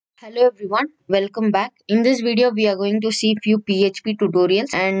Hello everyone, welcome back. In this video, we are going to see few PHP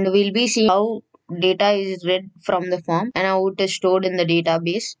tutorials and we'll be seeing how data is read from the form and how it is stored in the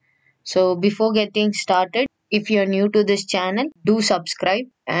database. So before getting started, if you're new to this channel, do subscribe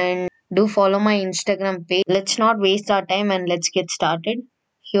and do follow my Instagram page. Let's not waste our time and let's get started.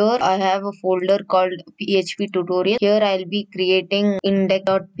 Here I have a folder called PHP tutorial. Here I'll be creating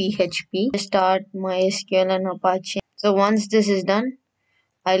index.php, start MySQL and Apache. So once this is done,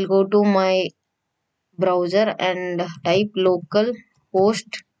 I'll go to my browser and type local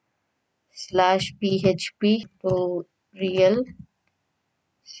host slash php tutorial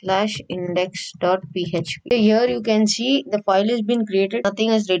slash index.php. Here you can see the file has been created. Nothing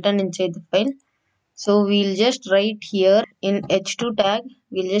is written inside the file. So we'll just write here in h2 tag.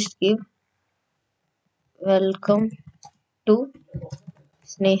 We'll just give welcome to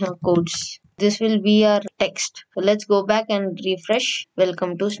snehacodes. This will be our text. So let's go back and refresh.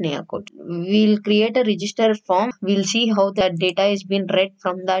 Welcome to snehacodes. We'll create a register form. We'll see how that data is being read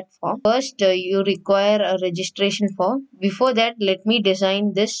from that form. First, you require a registration form. Before that, let me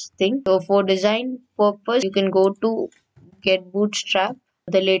design this thing. So for design purpose, you can go to get bootstrap.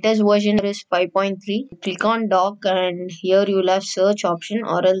 The latest version is 5.3. Click on dock and here you will have search option,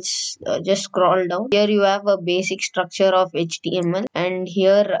 or else just scroll down. Here you have a basic structure of HTML and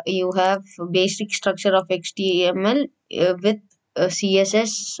here you have basic structure of HTML with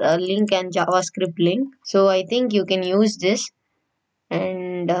CSS link and JavaScript link. So I think you can use this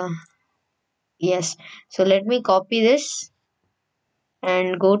and yes. So let me copy this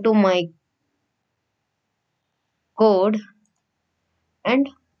and go to my code and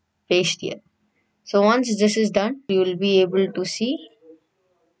paste here. So once this is done, you will be able to see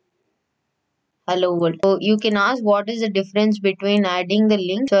hello world. So you can ask what is the difference between adding the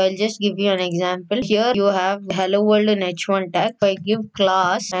link. So I'll just give you an example. Here you have hello world in h1 tag. So I give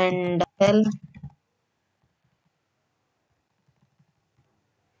class and tell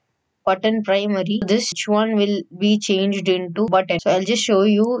button primary. This h1 will be changed into button. So I'll just show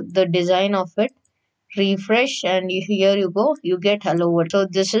you the design of it. Refresh and here you go, you get hello world. So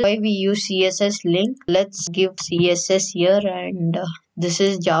this is why we use CSS link. Let's give CSS here and this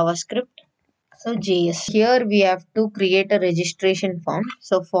is JavaScript. So JS. Here we have to create a registration form.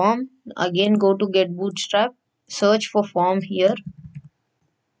 So form, again go to get bootstrap, search for form here.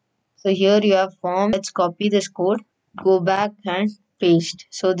 So here you have form. Let's copy this code, go back and paste.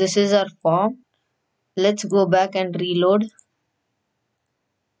 So this is our form. Let's go back and reload.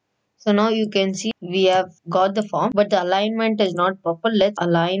 So now you can see we have got the form, but the alignment is not proper. Let's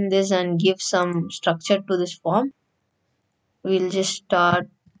align this and give some structure to this form. We'll just start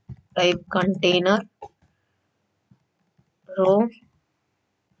type container row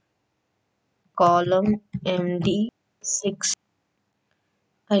column MD6.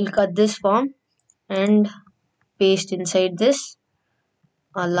 I'll cut this form and paste inside this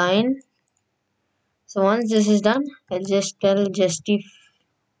align. So once this is done, I'll just tell justify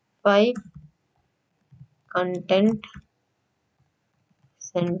content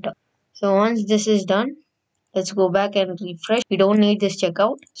center. So once this is done, let's go back and refresh. We don't need this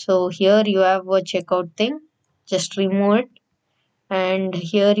checkout. So here you have a checkout thing, just remove it. And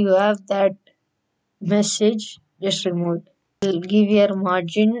here you have that message, just remove it. We'll give your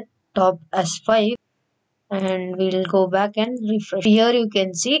margin top as 5 and we'll go back and refresh. Here you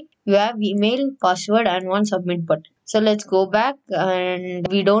can see you have email, password and one submit button. So let's go back and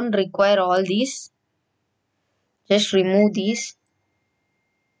we don't require all these. Just remove these.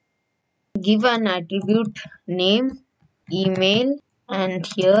 Give an attribute name, email and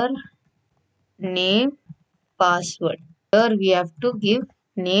here name, password. Here we have to give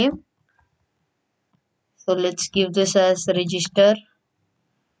name. So let's give this as register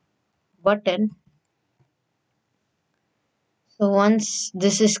button. So once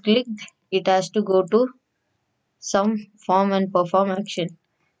this is clicked, it has to go to some form and perform action.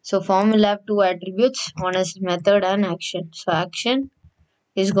 So form will have two attributes, one is method and action. So action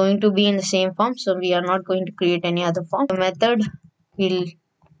is going to be in the same form, so we are not going to create any other form. The method will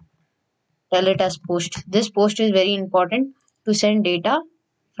tell it as post. This post is very important to send data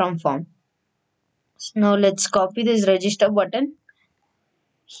from form. So now let's copy this register button.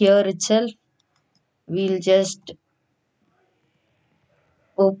 Here itself we'll just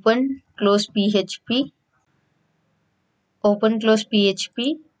open close php, open close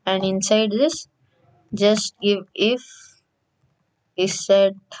php and inside this just give if is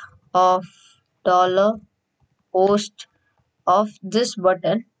set of dollar post of this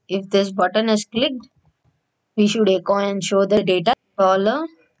button. If this button is clicked, we should echo and show the data. Dollar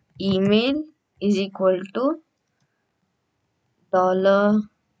email is equal to dollar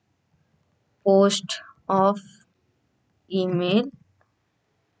post of email,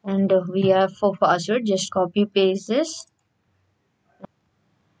 and we have for password, just copy paste this,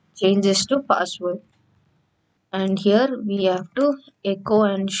 change this to password, and here we have to echo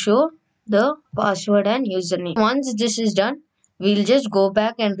and show the password and username. Once this is done, we'll just go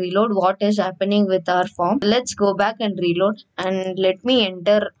back and reload what is happening with our form. Let's go back and reload, and let me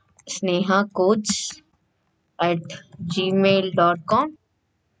enter snehacodes@gmail.com.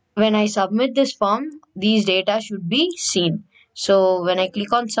 When I submit this form, these data should be seen. So when I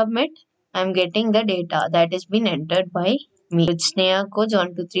click on submit, I'm getting the data that has been entered by me. It's Sneha codes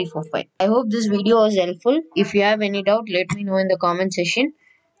 12345. I hope this video was helpful. If you have any doubt, let me know in the comment section.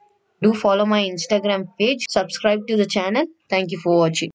 Do follow my Instagram page, subscribe to the channel. Thank you for watching.